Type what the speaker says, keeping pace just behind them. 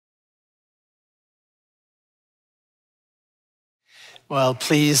Well,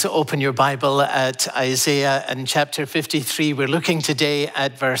 please open your Bible at Isaiah and chapter 53. We're looking today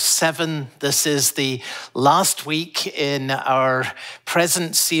at verse 7. This is the last week in our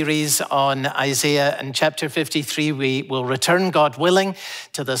present series on Isaiah and chapter 53. We will return, God willing,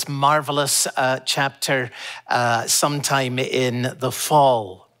 to this marvelous chapter sometime in the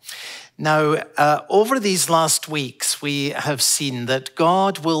fall. Now, over these last weeks, we have seen that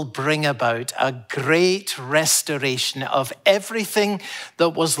God will bring about a great restoration of everything that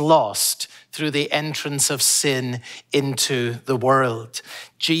was lost through the entrance of sin into the world.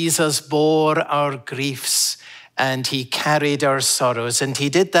 Jesus bore our griefs and he carried our sorrows, and he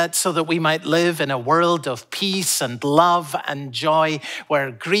did that so that we might live in a world of peace and love and joy where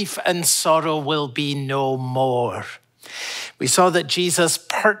grief and sorrow will be no more. We saw that Jesus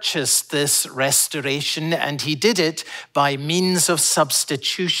purchased this restoration, and he did it by means of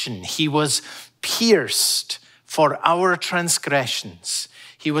substitution. He was pierced for our transgressions.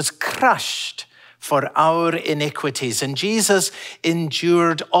 He was crushed for our iniquities. And Jesus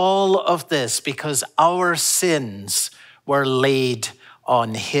endured all of this because our sins were laid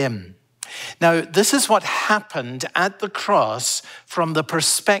on him. Now, this is what happened at the cross from the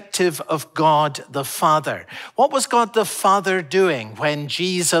perspective of God the Father. What was God the Father doing when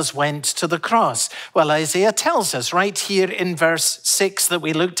Jesus went to the cross? Well, Isaiah tells us right here in verse 6 that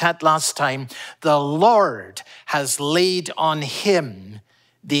we looked at last time, the Lord has laid on him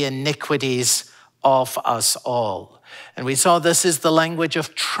the iniquities of us all. And we saw this is the language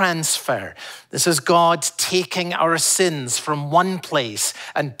of transfer. This is God taking our sins from one place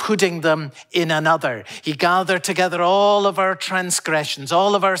and putting them in another. He gathered together all of our transgressions,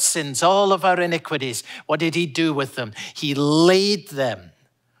 all of our sins, all of our iniquities. What did he do with them? He laid them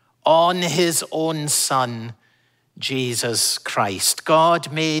on his own Son, Jesus Christ.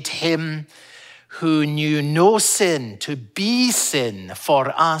 God made him who knew no sin to be sin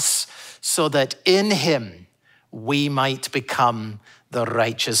for us, so that in him we might become the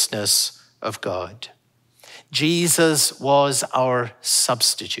righteousness of God. Jesus was our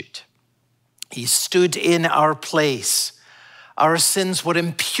substitute. He stood in our place. Our sins were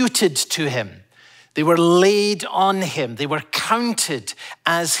imputed to him. They were laid on him. They were counted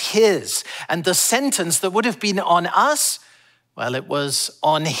as his. And the sentence that would have been on us, well, it was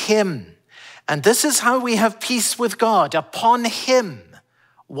on him. And this is how we have peace with God. Upon him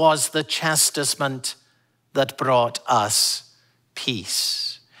was the chastisement that brought us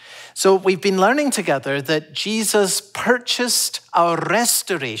peace. So we've been learning together that Jesus purchased our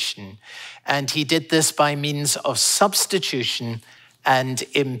restoration, and he did this by means of substitution and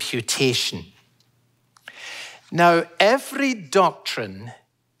imputation. Now, every doctrine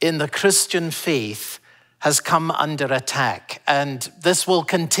in the Christian faith has come under attack, and this will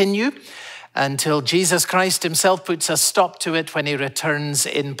continue until Jesus Christ himself puts a stop to it when he returns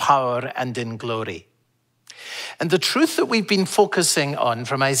in power and in glory. And the truth that we've been focusing on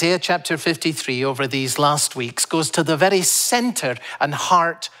from Isaiah chapter 53 over these last weeks goes to the very center and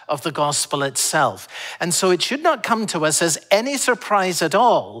heart of the gospel itself. And so it should not come to us as any surprise at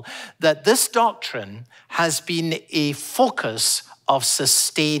all that this doctrine has been a focus of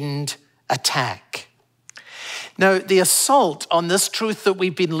sustained attack. Now, the assault on this truth that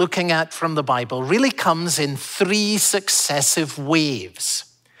we've been looking at from the Bible really comes in three successive waves.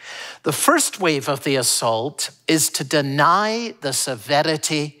 The first wave of the assault is to deny the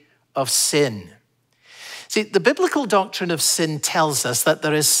severity of sin. See, the biblical doctrine of sin tells us that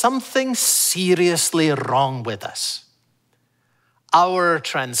there is something seriously wrong with us. Our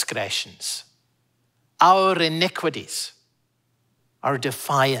transgressions, our iniquities, our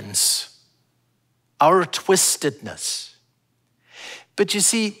defiance, our twistedness. But you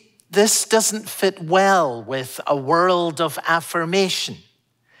see, this doesn't fit well with a world of affirmation.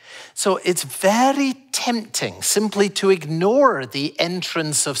 So it's very tempting simply to ignore the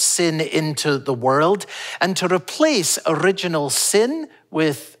entrance of sin into the world and to replace original sin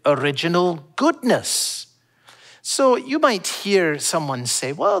with original goodness. So you might hear someone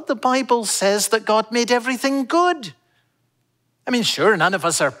say, well, the Bible says that God made everything good. I mean, sure, none of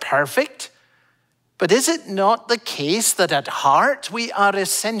us are perfect, but is it not the case that at heart we are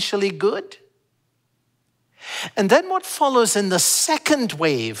essentially good? And then what follows in the second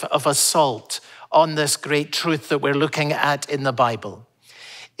wave of assault on this great truth that we're looking at in the Bible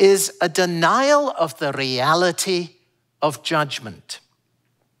is a denial of the reality of judgment.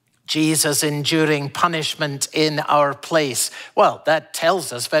 Jesus enduring punishment in our place. Well, that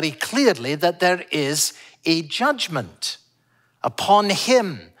tells us very clearly that there is a judgment. Upon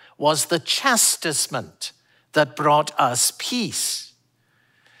him was the chastisement that brought us peace.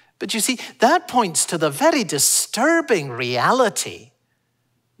 But you see, that points to the very disturbing reality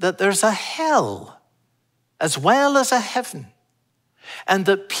that there's a hell as well as a heaven, and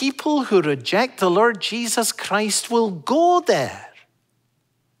that people who reject the Lord Jesus Christ will go there.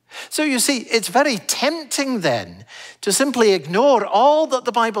 So you see, it's very tempting then to simply ignore all that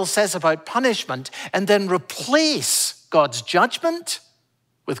the Bible says about punishment and then replace God's judgment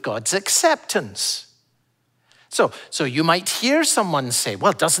with God's acceptance. So you might hear someone say,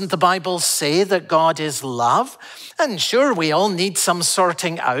 well, doesn't the Bible say that God is love? And sure, we all need some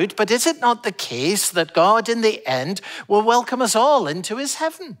sorting out, but is it not the case that God in the end will welcome us all into his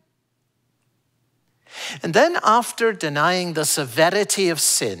heaven? And then after denying the severity of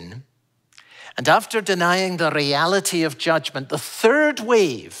sin, and after denying the reality of judgment, the third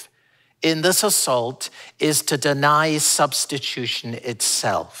wave in this assault is to deny substitution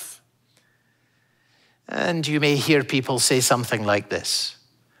itself. And you may hear people say something like this.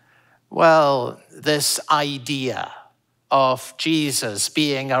 Well, this idea of Jesus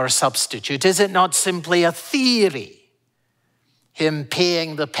being our substitute, is it not simply a theory? Him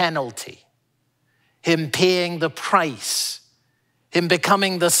paying the penalty, him paying the price, him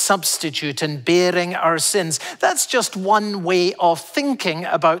becoming the substitute and bearing our sins. That's just one way of thinking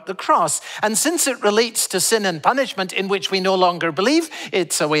about the cross. And since it relates to sin and punishment in which we no longer believe,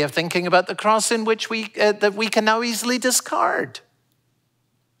 it's a way of thinking about the cross in which that we can now easily discard.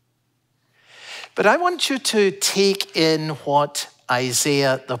 But I want you to take in what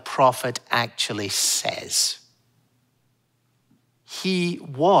Isaiah the prophet actually says. He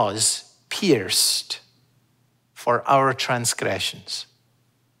was pierced for our transgressions.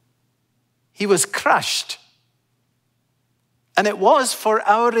 He was crushed, and it was for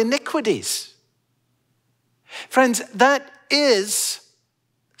our iniquities. Friends, that is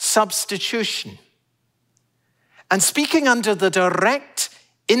substitution. And speaking under the direct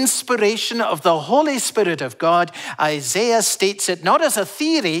inspiration of the Holy Spirit of God, Isaiah states it not as a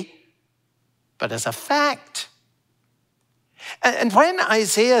theory, but as a fact. And when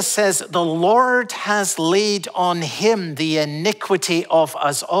Isaiah says the Lord has laid on him the iniquity of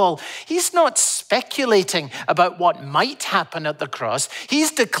us all, he's not speculating about what might happen at the cross.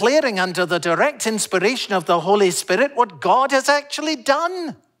 He's declaring under the direct inspiration of the Holy Spirit what God has actually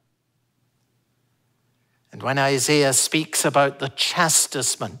done. And when Isaiah speaks about the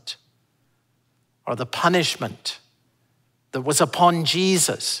chastisement or the punishment that was upon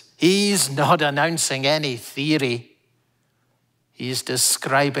Jesus, he's not announcing any theory. He's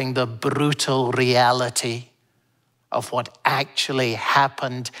describing the brutal reality of what actually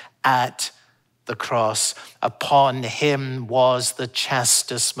happened at the cross. Upon him was the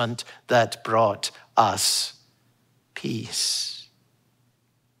chastisement that brought us peace.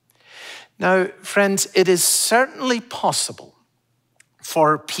 Now, friends, it is certainly possible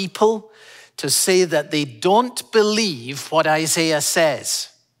for people to say that they don't believe what Isaiah says.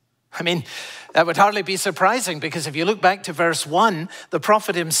 I mean, that would hardly be surprising, because if you look back to verse 1, the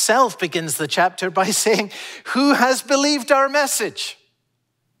prophet himself begins the chapter by saying, "Who has believed our message?"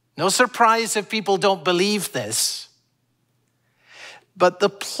 No surprise if people don't believe this. But the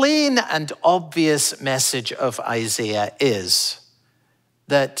plain and obvious message of Isaiah is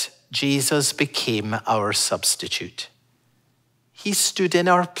that Jesus became our substitute. He stood in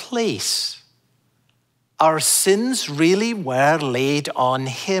our place. Our sins really were laid on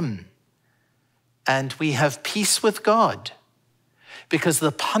him. And we have peace with God because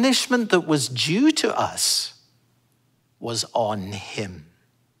the punishment that was due to us was on him.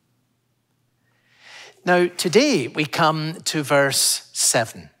 Now, today we come to verse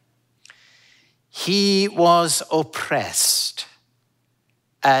 7. He was oppressed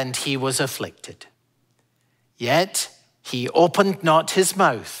and he was afflicted, yet he opened not his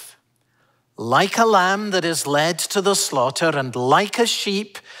mouth. Like a lamb that is led to the slaughter, and like a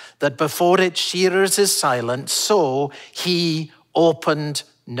sheep that before its shearers is silent, so he opened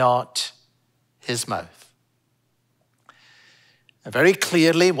not his mouth. Now, very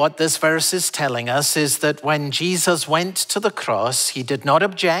clearly, what this verse is telling us is that when Jesus went to the cross, he did not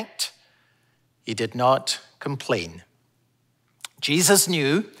object, he did not complain. Jesus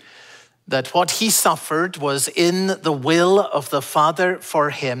knew that what he suffered was in the will of the Father for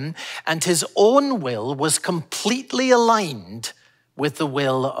him, and his own will was completely aligned with the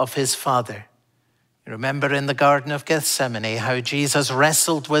will of his Father. You remember in the Garden of Gethsemane how Jesus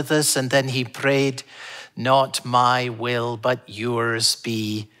wrestled with us, and then he prayed, "Not my will, but yours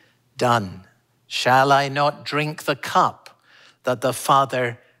be done. Shall I not drink the cup that the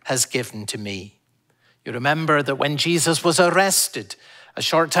Father has given to me?" You remember that when Jesus was arrested A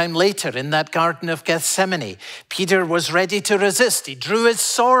short time later, in that Garden of Gethsemane, Peter was ready to resist. He drew his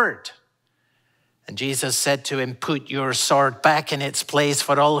sword. And Jesus said to him, "Put your sword back in its place,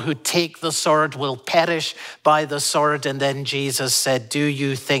 for all who take the sword will perish by the sword." And then Jesus said, "Do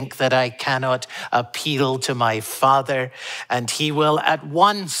you think that I cannot appeal to my Father, and he will at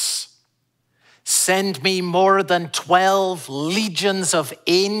once send me more than 12 legions of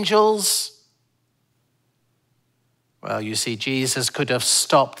angels?" Well, you see, Jesus could have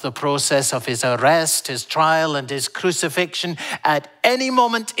stopped the process of his arrest, his trial, and his crucifixion at any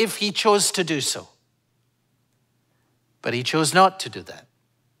moment if he chose to do so. But he chose not to do that.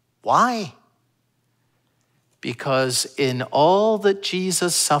 Why? Because in all that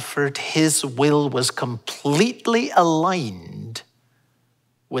Jesus suffered, his will was completely aligned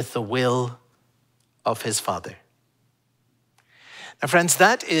with the will of his Father. Now, friends,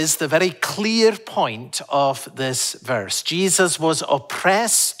 that is the very clear point of this verse. Jesus was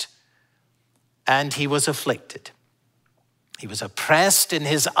oppressed and he was afflicted. He was oppressed in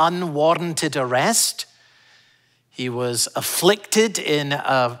his unwarranted arrest. He was afflicted in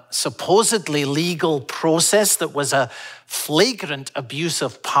a supposedly legal process that was a flagrant abuse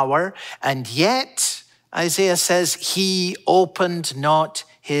of power. And yet, Isaiah says, he opened not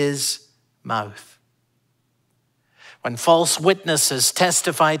his mouth. When false witnesses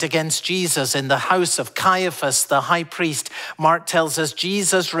testified against Jesus in the house of Caiaphas, the high priest, Mark tells us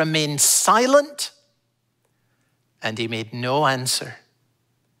Jesus remained silent and he made no answer.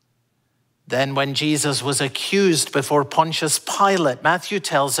 Then when Jesus was accused before Pontius Pilate, Matthew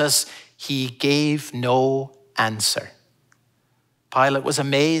tells us he gave no answer. Pilate was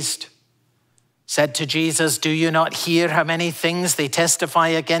amazed, said to Jesus, "Do you not hear how many things they testify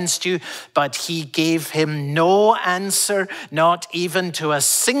against you?" But he gave him no answer, not even to a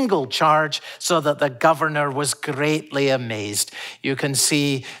single charge, so that the governor was greatly amazed. You can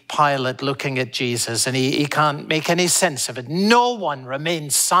see Pilate looking at Jesus, and he can't make any sense of it. No one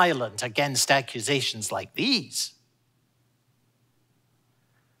remains silent against accusations like these.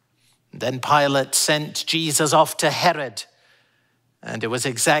 Then Pilate sent Jesus off to Herod. And it was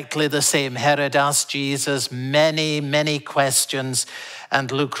exactly the same. Herod asked Jesus many, many questions,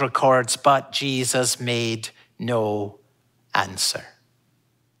 and Luke records, but Jesus made no answer.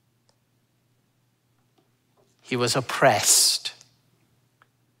 He was oppressed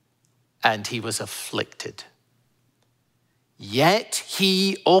and he was afflicted. Yet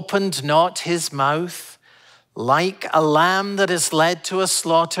he opened not his mouth, like a lamb that is led to a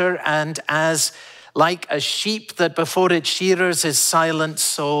slaughter, and like a sheep that before its shearers is silent,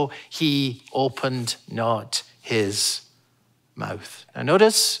 so he opened not his mouth. Now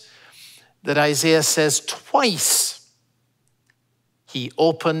notice that Isaiah says twice, he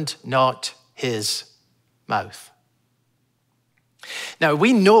opened not his mouth. Now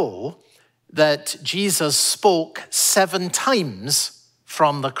we know that Jesus spoke 7 times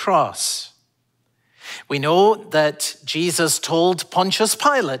from the cross. We know that Jesus told Pontius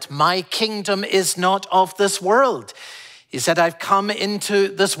Pilate, "My kingdom is not of this world." He said, "I've come into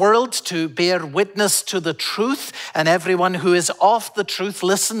this world to bear witness to the truth, and everyone who is of the truth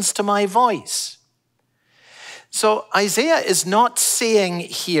listens to my voice." So Isaiah is not saying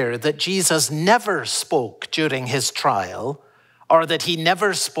here that Jesus never spoke during his trial, or that he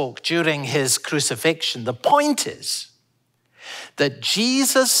never spoke during his crucifixion. The point is that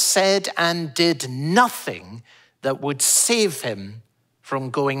Jesus said and did nothing that would save him from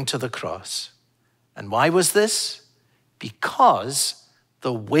going to the cross. And why was this? Because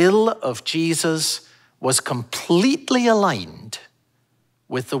the will of Jesus was completely aligned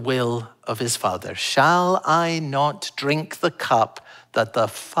with the will of his Father. Shall I not drink the cup that the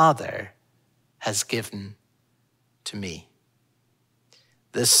Father has given to me?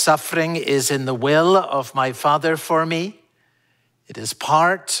 This suffering is in the will of my Father for me. It is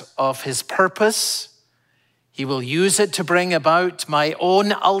part of his purpose. He will use it to bring about my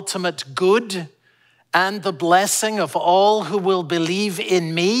own ultimate good and the blessing of all who will believe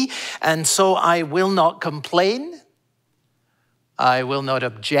in me. And so I will not complain. I will not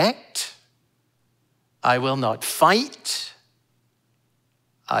object. I will not fight.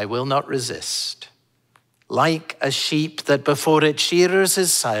 I will not resist. Like a sheep that before its shearers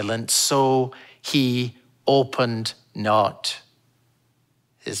is silent, so he opened not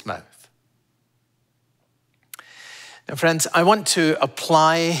his mouth. Now, friends, I want to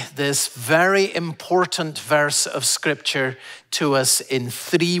apply this very important verse of Scripture to us in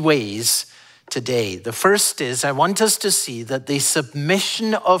 3 ways today. The first is, I want us to see that the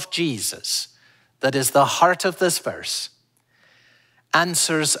submission of Jesus, that is the heart of this verse,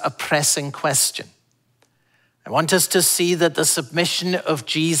 answers a pressing question. I want us to see that the submission of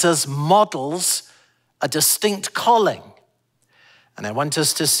Jesus models a distinct calling. And I want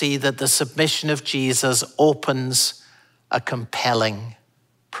us to see that the submission of Jesus opens a compelling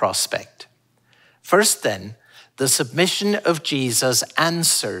prospect. First then, the submission of Jesus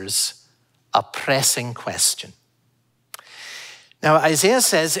answers a pressing question. Now, Isaiah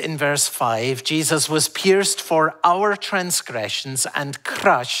says in verse 5, Jesus was pierced for our transgressions and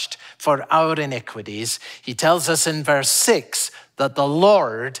crushed for our iniquities. He tells us in verse 6 that the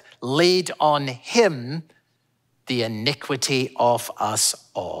Lord laid on him the iniquity of us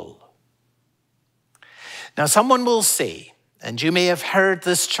all. Now, someone will say, and you may have heard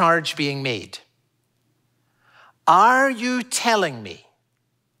this charge being made, are you telling me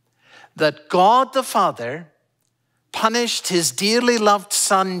that God the Father punished his dearly loved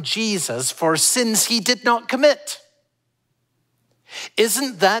son Jesus for sins he did not commit?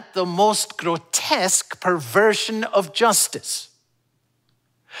 Isn't that the most grotesque perversion of justice?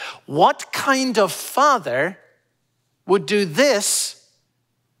 What kind of father would do this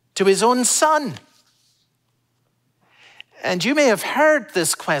to his own son? And you may have heard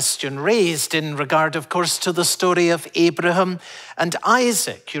this question raised in regard, of course, to the story of Abraham and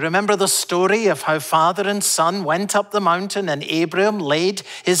Isaac. You remember the story of how father and son went up the mountain and Abraham laid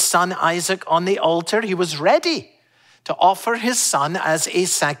his son Isaac on the altar. He was ready to offer his son as a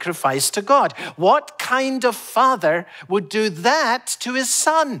sacrifice to God. What kind of father would do that to his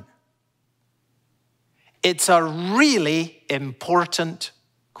son? It's a really important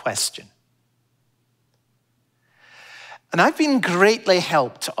question. And I've been greatly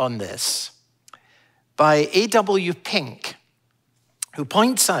helped on this by A.W. Pink, who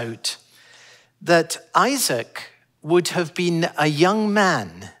points out that Isaac would have been a young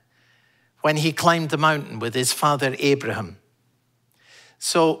man when he climbed the mountain with his father Abraham.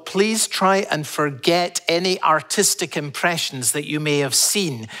 So please try and forget any artistic impressions that you may have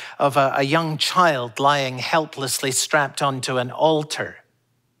seen of a young child lying helplessly strapped onto an altar.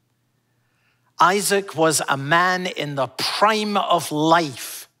 Isaac was a man in the prime of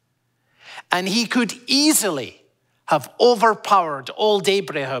life, and he could easily have overpowered old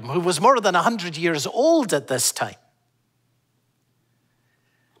Abraham, who was more than 100 years old at this time.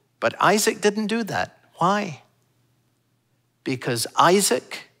 But Isaac didn't do that. Why? Because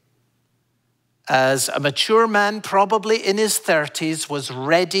Isaac, as a mature man, probably in his 30s, was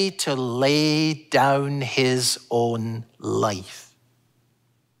ready to lay down his own life.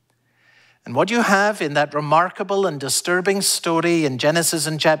 And what you have in that remarkable and disturbing story in Genesis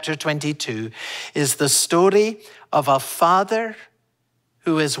in chapter 22 is the story of a father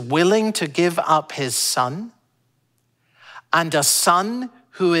who is willing to give up his son, and a son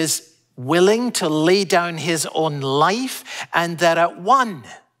who is willing to lay down his own life, and they're at one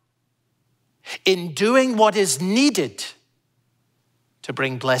in doing what is needed to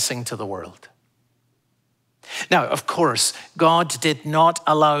bring blessing to the world. Now, of course, God did not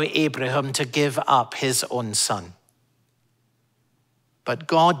allow Abraham to give up his own son. But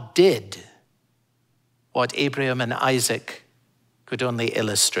God did what Abraham and Isaac could only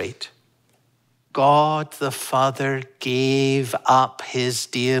illustrate. God the Father gave up his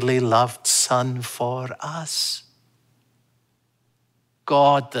dearly loved son for us.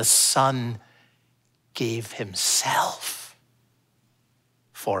 God the Son gave himself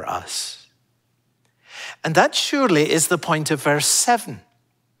for us. And that surely is the point of verse 7.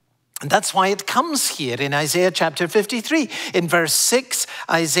 And that's why it comes here in Isaiah chapter 53. In verse 6,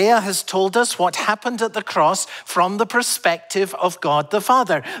 Isaiah has told us what happened at the cross from the perspective of God the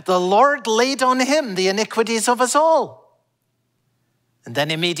Father. The Lord laid on him the iniquities of us all. And then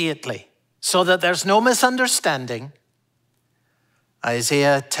immediately, so that there's no misunderstanding,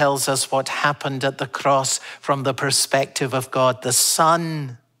 Isaiah tells us what happened at the cross from the perspective of God the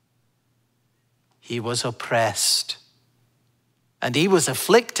Son. He was oppressed and he was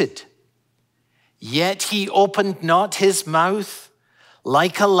afflicted, yet he opened not his mouth.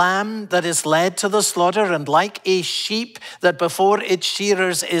 Like a lamb that is led to the slaughter, and like a sheep that before its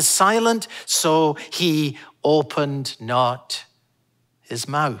shearers is silent, so he opened not his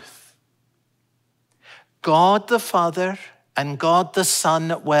mouth. God the Father and God the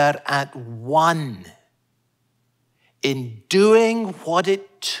Son were at one in doing what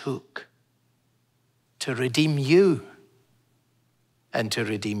it took to redeem you and to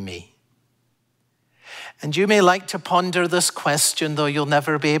redeem me. And you may like to ponder this question, though you'll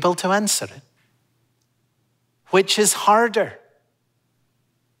never be able to answer it. Which is harder,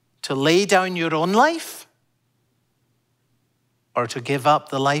 to lay down your own life or to give up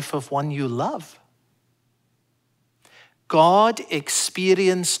the life of one you love? God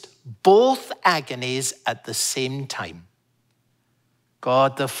experienced both agonies at the same time.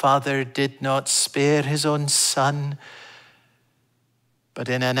 God the Father did not spare his own Son, but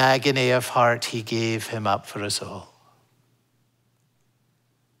in an agony of heart, he gave him up for us all.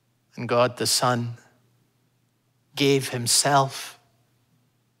 And God the Son gave himself.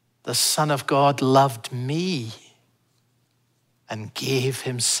 The Son of God loved me and gave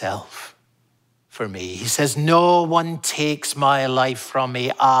himself for me. He says, no one takes my life from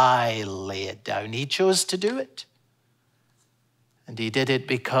me. I lay it down. He chose to do it. And he did it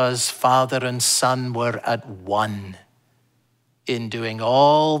because Father and Son were at one in doing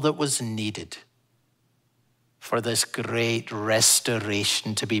all that was needed for this great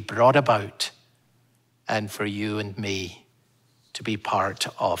restoration to be brought about and for you and me to be part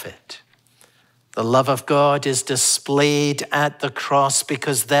of it. The love of God is displayed at the cross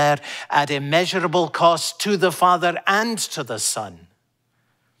because there, at immeasurable cost to the Father and to the Son,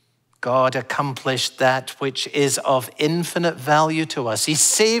 God accomplished that which is of infinite value to us. He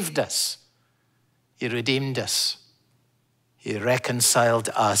saved us. He redeemed us. He reconciled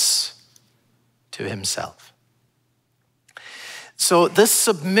us to himself. So this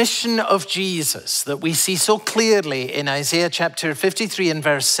submission of Jesus that we see so clearly in Isaiah chapter 53 and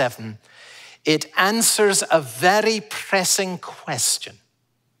verse 7, it answers a very pressing question.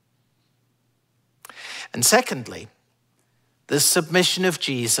 And secondly, this submission of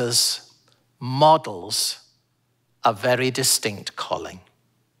Jesus models a very distinct calling.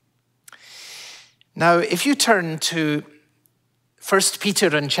 Now, if you turn to 1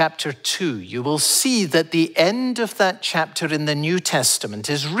 Peter in chapter 2, you will see that the end of that chapter in the New Testament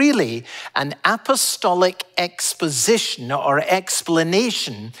is really an apostolic exposition or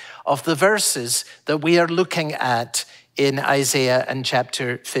explanation of the verses that we are looking at in Isaiah and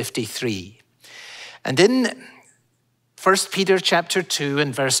chapter 53. And in 1 Peter chapter 2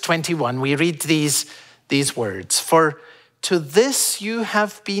 and verse 21, we read these words, "For to this you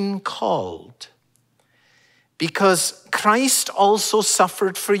have been called, because Christ also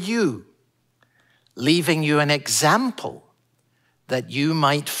suffered for you, leaving you an example that you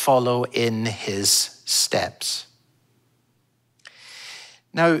might follow in his steps."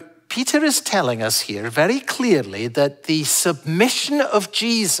 Now, Peter is telling us here very clearly that the submission of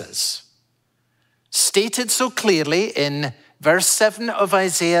Jesus, stated so clearly in verse 7 of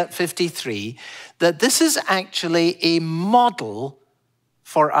Isaiah 53, that this is actually a model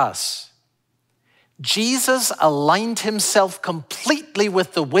for us. Jesus aligned himself completely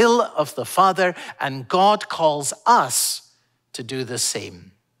with the will of the Father, and God calls us to do the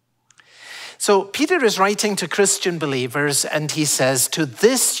same. So Peter is writing to Christian believers, and he says, "To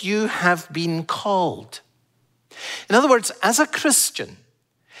this you have been called." In other words, as a Christian,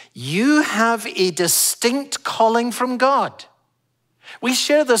 you have a distinct calling from God. We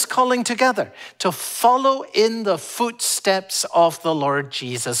share this calling together to follow in the footsteps of the Lord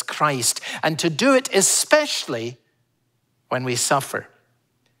Jesus Christ, and to do it especially when we suffer.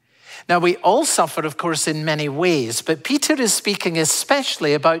 Now, we all suffer, of course, in many ways, but Peter is speaking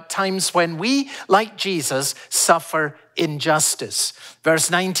especially about times when we, like Jesus, suffer injustice. Verse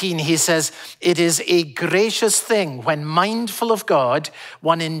 19, he says, "It is a gracious thing when mindful of God,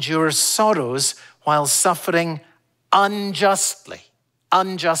 one endures sorrows while suffering unjustly."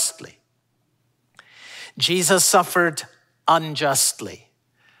 Unjustly. Jesus suffered unjustly,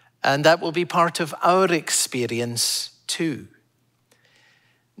 and that will be part of our experience too.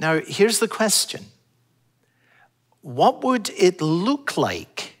 Now, here's the question. What would it look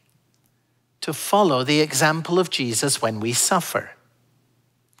like to follow the example of Jesus when we suffer?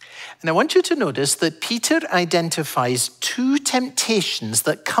 And I want you to notice that Peter identifies two temptations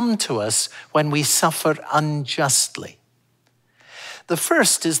that come to us when we suffer unjustly. The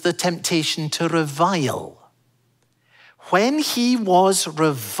first is the temptation to revile. When he was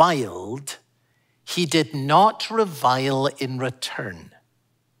reviled, he did not revile in return.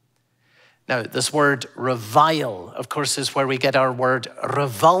 Now, this word revile, of course, is where we get our word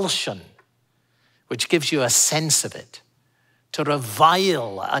revulsion, which gives you a sense of it. To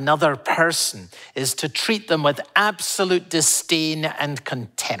revile another person is to treat them with absolute disdain and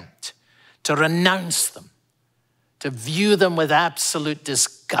contempt, to renounce them, to view them with absolute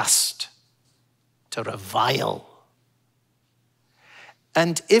disgust, to revile.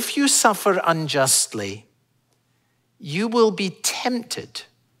 And if you suffer unjustly, you will be tempted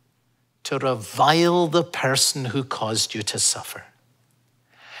to revile the person who caused you to suffer.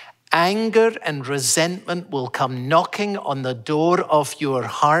 Anger and resentment will come knocking on the door of your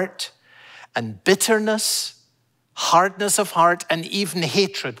heart, and bitterness, hardness of heart, and even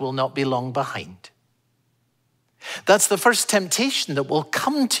hatred will not be long behind. That's the first temptation that will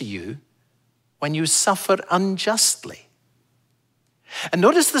come to you when you suffer unjustly. And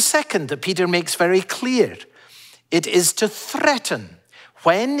notice the second that Peter makes very clear. It is to threaten.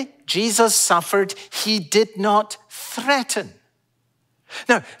 When Jesus suffered, he did not threaten.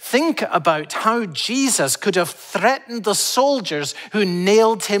 Now, think about how Jesus could have threatened the soldiers who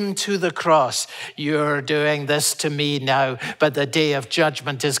nailed him to the cross. You're doing this to me now, but the day of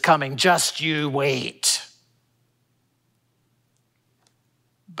judgment is coming. Just you wait.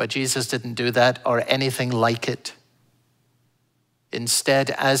 But Jesus didn't do that or anything like it.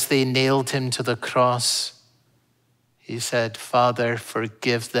 Instead, as they nailed him to the cross, he said, Father,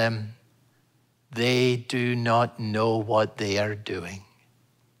 forgive them. They do not know what they are doing.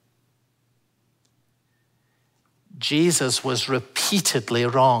 Jesus was repeatedly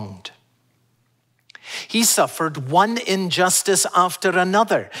wronged. He suffered one injustice after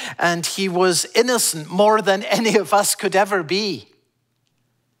another, and he was innocent more than any of us could ever be.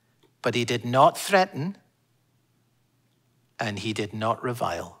 But he did not threaten, and he did not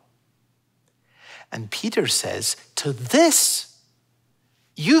revile. And Peter says, to this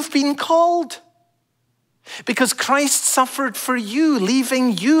you've been called. Because Christ suffered for you,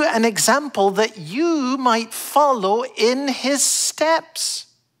 leaving you an example that you might follow in his steps.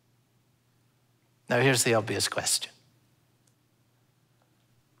 Now here's the obvious question.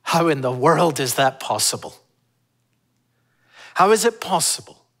 How in the world is that possible? How is it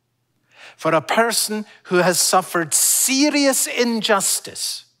possible for a person who has suffered serious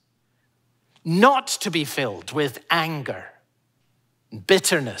injustice not to be filled with anger,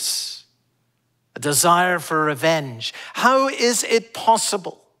 bitterness, a desire for revenge? How is it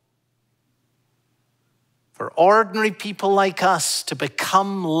possible for ordinary people like us to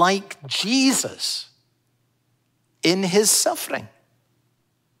become like Jesus in his suffering?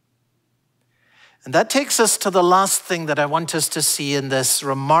 And that takes us to the last thing that I want us to see in this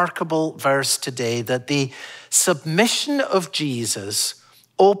remarkable verse today, that the submission of Jesus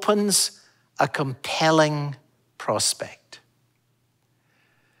opens a compelling prospect.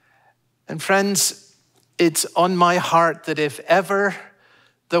 And friends, it's on my heart that if ever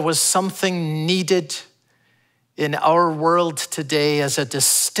there was something needed in our world today as a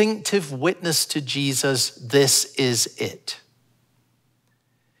distinctive witness to Jesus, this is it.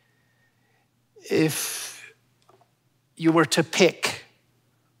 If you were to pick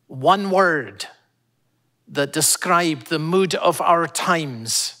one word that described the mood of our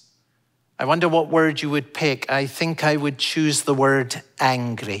times, I wonder what word you would pick. I think I would choose the word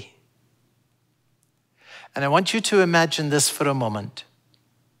angry. And I want you to imagine this for a moment.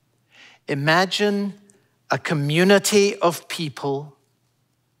 Imagine a community of people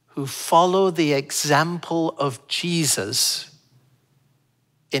who follow the example of Jesus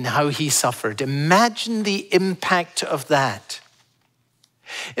in how he suffered. Imagine the impact of that.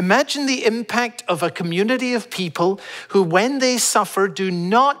 Imagine the impact of a community of people who, when they suffer, do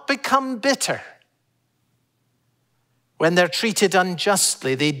not become bitter. When they're treated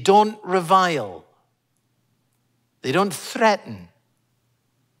unjustly, they don't revile. They don't threaten.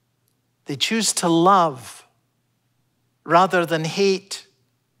 They choose to love rather than hate.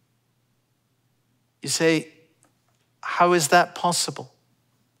 You say, how is that possible?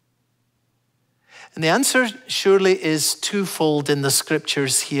 And the answer surely is twofold in the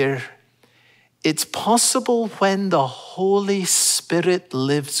scriptures here. It's possible when the Holy Spirit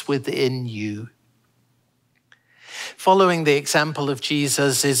lives within you. Following the example of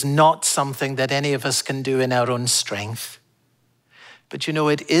Jesus is not something that any of us can do in our own strength. But you know,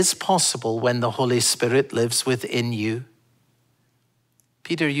 it is possible when the Holy Spirit lives within you.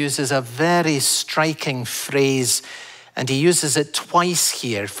 Peter uses a very striking phrase, and he uses it twice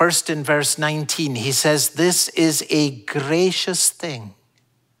here. First in verse 19, he says, this is a gracious thing.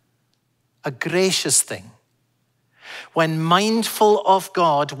 A gracious thing. When mindful of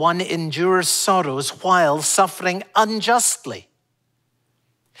God, one endures sorrows while suffering unjustly.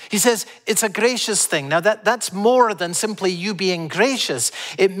 He says it's a gracious thing. Now that's more than simply you being gracious.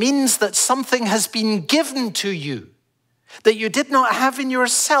 It means that something has been given to you that you did not have in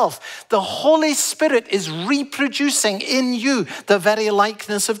yourself. The Holy Spirit is reproducing in you the very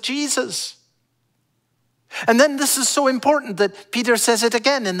likeness of Jesus. And then this is so important that Peter says it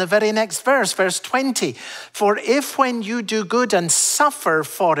again in the very next verse, verse 20. For if when you do good and suffer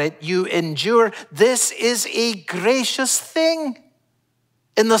for it, you endure, this is a gracious thing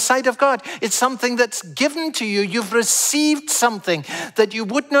in the sight of God. It's something that's given to you. You've received something that you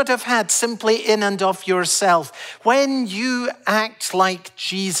would not have had simply in and of yourself. When you act like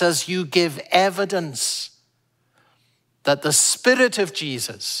Jesus, you give evidence that the Spirit of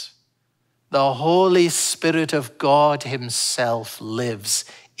Jesus The Holy Spirit of God himself lives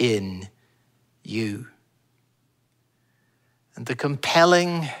in you. And the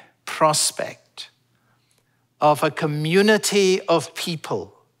compelling prospect of a community of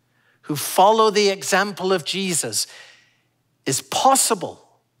people who follow the example of Jesus is possible,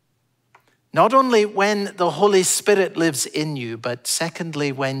 not only when the Holy Spirit lives in you, but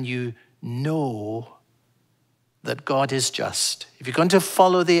secondly, when you know that God is just. If you're going to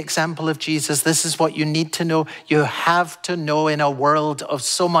follow the example of Jesus, this is what you need to know. You have to know in a world of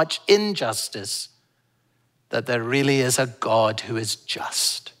so much injustice that there really is a God who is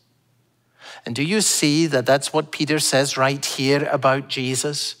just. And do you see that that's what Peter says right here about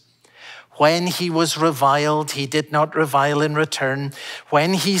Jesus? When he was reviled, he did not revile in return.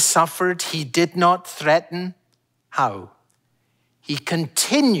 When he suffered, he did not threaten. How? He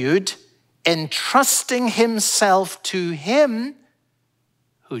continued entrusting himself to him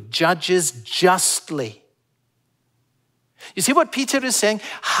who judges justly. You see what Peter is saying?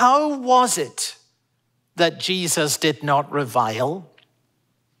 How was it that Jesus did not revile?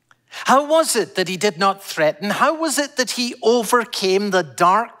 How was it that he did not threaten? How was it that he overcame the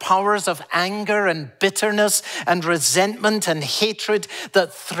dark powers of anger and bitterness and resentment and hatred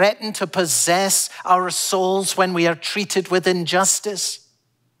that threaten to possess our souls when we are treated with injustice?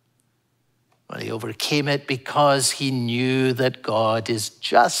 Well, he overcame it because he knew that God is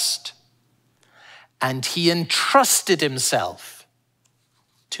just, and he entrusted himself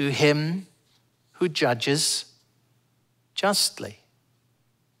to him who judges justly.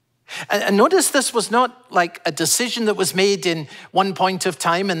 And notice this was not like a decision that was made in one point of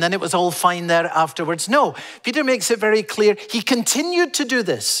time and then it was all fine there afterwards. No, Peter makes it very clear. He continued to do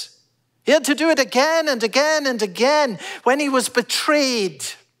this. He had to do it again and again and again. When he was betrayed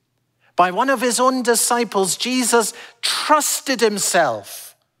by one of his own disciples, Jesus trusted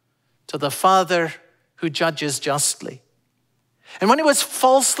himself to the Father who judges justly. And when he was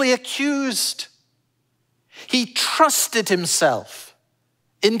falsely accused, he trusted himself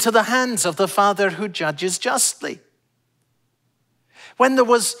into the hands of the Father who judges justly. When there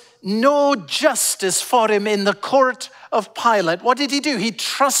was no justice for him in the court of Pilate, what did he do? He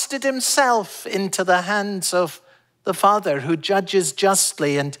trusted himself into the hands of the Father who judges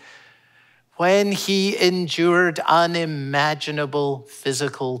justly. And when he endured unimaginable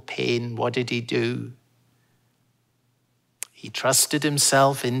physical pain, what did he do? He trusted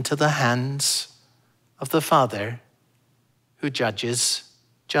himself into the hands of the Father who judges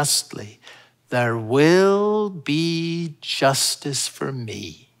justly. There will be justice for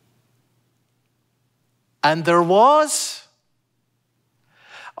me. And there was.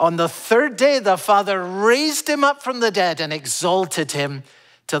 On the third day, the Father raised him up from the dead and exalted him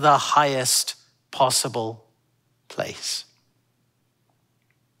to the highest possible place.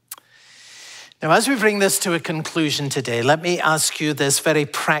 Now, as we bring this to a conclusion today, let me ask you this very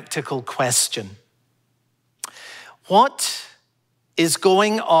practical question. What is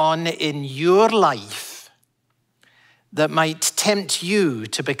going on in your life that might tempt you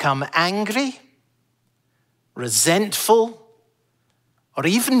to become angry, resentful, or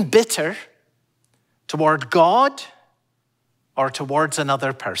even bitter toward God or towards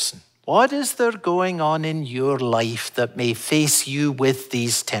another person? What is there going on in your life that may face you with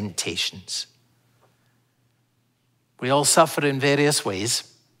these temptations? We all suffer in various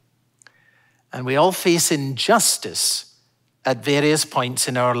ways, and we all face injustice at various points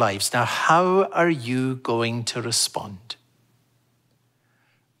in our lives. Now, how are you going to respond?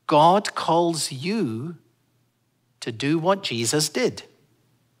 God calls you to do what Jesus did.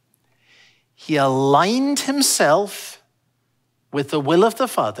 He aligned himself with the will of the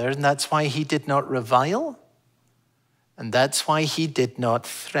Father, and that's why he did not revile, and that's why he did not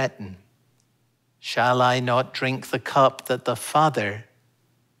threaten. Shall I not drink the cup that the Father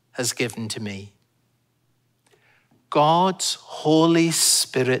has given to me? God's Holy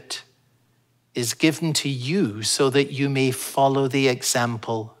Spirit is given to you so that you may follow the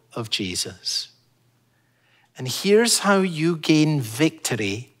example of Jesus. And here's how you gain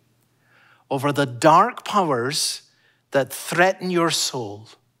victory over the dark powers that threaten your soul.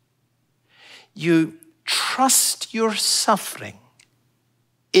 You trust your suffering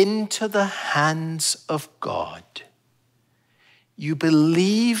into the hands of God. You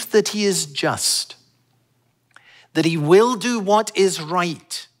believe that he is just, that he will do what is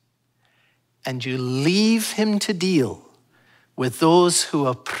right, and you leave him to deal with those who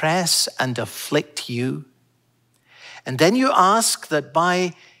oppress and afflict you. And then you ask that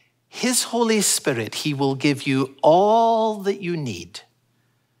by his Holy Spirit, he will give you all that you need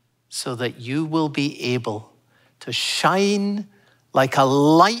so that you will be able to shine like a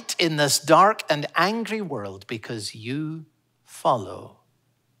light in this dark and angry world, because you follow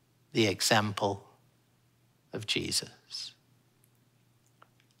the example of Jesus.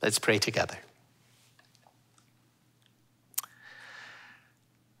 Let's pray together.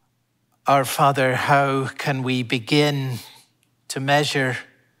 Our Father, how can we begin to measure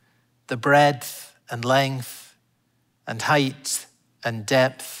the breadth and length and height and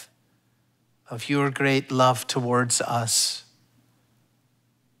depth of your great love towards us?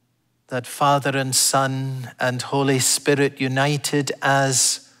 That Father and Son and Holy Spirit, united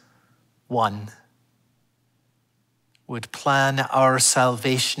as one, would plan our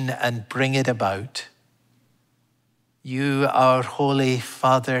salvation and bring it about. You, our Holy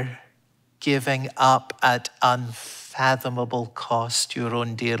Father, giving up at unfathomable cost your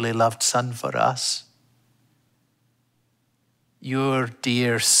own dearly loved Son for us. Your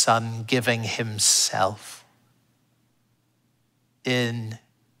dear Son giving himself in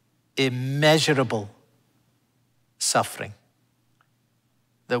immeasurable suffering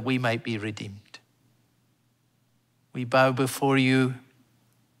that we might be redeemed. We bow before you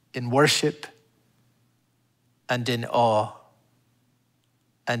in worship and in awe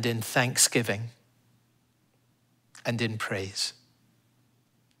and in thanksgiving and in praise.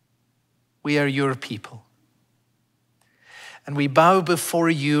 We are your people. And we bow before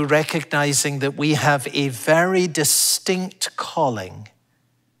you, recognizing that we have a very distinct calling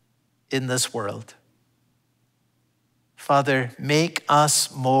in this world. Father, make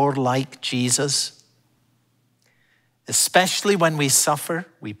us more like Jesus, especially when we suffer,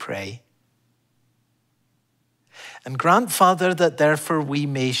 we pray. And grant, Father, that therefore we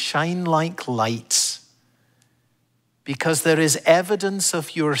may shine like lights, because there is evidence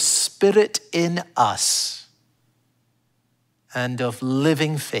of your Spirit in us and of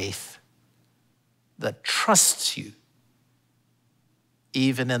living faith that trusts you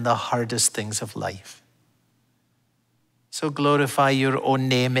even in the hardest things of life. So glorify your own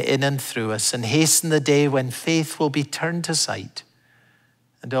name in and through us, and hasten the day when faith will be turned to sight,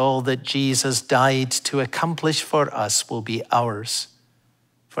 and all that Jesus died to accomplish for us will be ours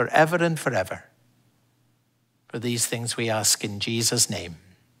forever and forever. For these things we ask in Jesus' name.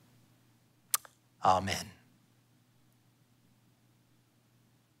 Amen.